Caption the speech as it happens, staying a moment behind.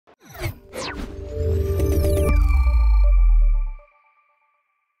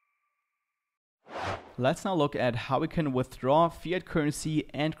Let's now look at how we can withdraw fiat currency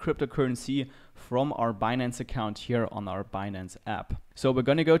and cryptocurrency from our Binance account here on our Binance app. So we're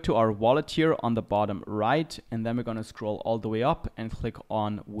going to go to our wallet here on the bottom right, and then we're going to scroll all the way up and click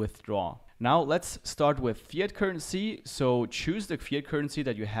on withdraw. Now let's start with fiat currency. So choose the fiat currency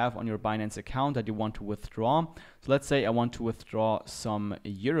that you have on your Binance account that you want to withdraw. So let's say I want to withdraw some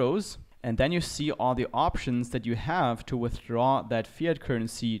euros. And then you see all the options that you have to withdraw that fiat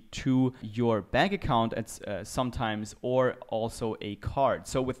currency to your bank account sometimes, or also a card.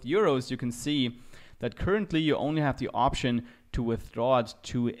 So with euros, you can see that currently you only have the option to withdraw it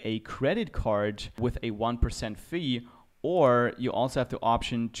to a credit card with a 1% fee, or you also have the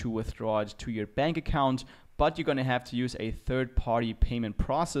option to withdraw it to your bank account, but you're going to have to use a third-party payment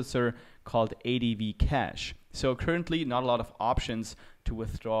processor called ADV Cash. So currently not a lot of options to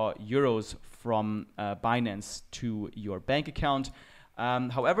withdraw euros from Binance to your bank account.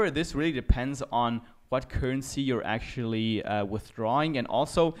 However, this really depends on what currency you're actually withdrawing, and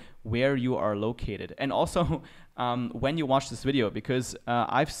also where you are located, and also when you watch this video, because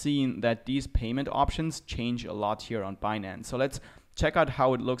I've seen that these payment options change a lot here on Binance. So let's check out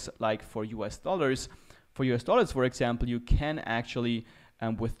how it looks like for US dollars. For US dollars, for example, you can actually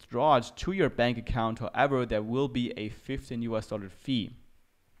withdraw it to your bank account. However, there will be a $15 fee.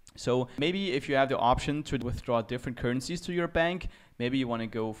 So maybe if you have the option to withdraw different currencies to your bank, maybe you want to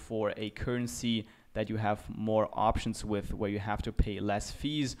go for a currency that you have more options with, where you have to pay less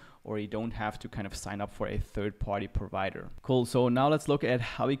fees, or you don't have to kind of sign up for a third-party provider. Cool. So now let's look at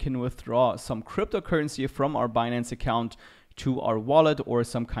how we can withdraw some cryptocurrency from our Binance account to our wallet or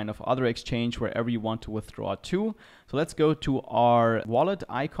some kind of other exchange, wherever you want to withdraw to. So let's go to our wallet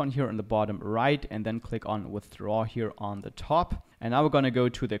icon here on the bottom right, and then click on withdraw here on the top. And now we're going to go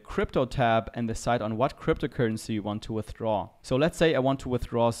to the crypto tab and decide on what cryptocurrency you want to withdraw. So let's say I want to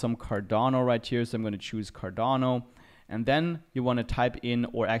withdraw some Cardano right here. So I'm going to choose Cardano. And then you want to type in,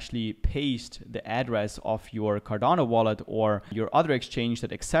 or actually paste, the address of your Cardano wallet or your other exchange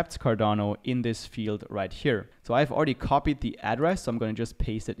that accepts Cardano in this field right here. So I've already copied the address, so I'm going to just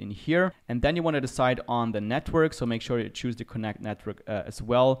paste it in here. And then you want to decide on the network. So make sure you choose the connect network as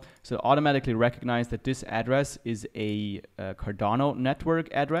well. So automatically recognize that this address is a Cardano network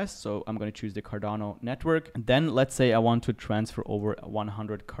address. So I'm going to choose the Cardano network. And then let's say I want to transfer over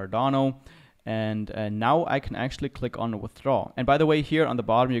 100 Cardano. And now I can actually click on withdraw. And by the way, here on the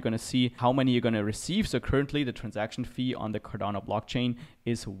bottom, you're going to see how many you're going to receive. So currently the transaction fee on the Cardano blockchain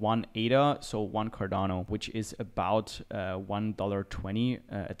is 1 ADA, so 1 Cardano, which is about $1.20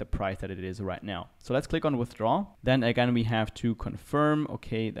 at the price that it is right now. So let's click on withdraw. Then again, we have to confirm.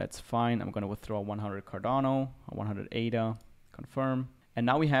 Okay, that's fine. I'm going to withdraw 100 Cardano, 100 ADA, confirm. And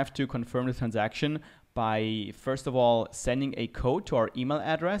now we have to confirm the transaction by, first of all, sending a code to our email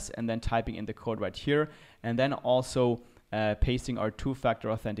address and then typing in the code right here, and then also pasting our two-factor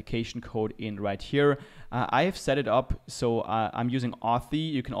authentication code in right here. I have set it up, so I'm using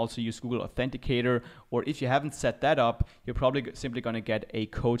Authy. You can also use Google Authenticator, or if you haven't set that up, you're probably simply going to get a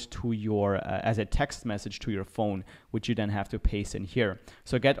code to your as a text message to your phone, which you then have to paste in here.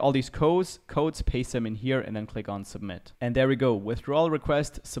 So get all these codes, paste them in here, and then click on submit. And there we go, withdrawal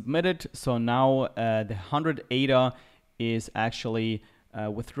request submitted. So now the 100 ADA is actually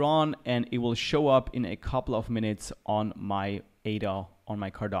withdrawn, and it will show up in a couple of minutes on my ADA on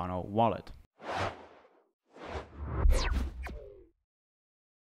my Cardano wallet.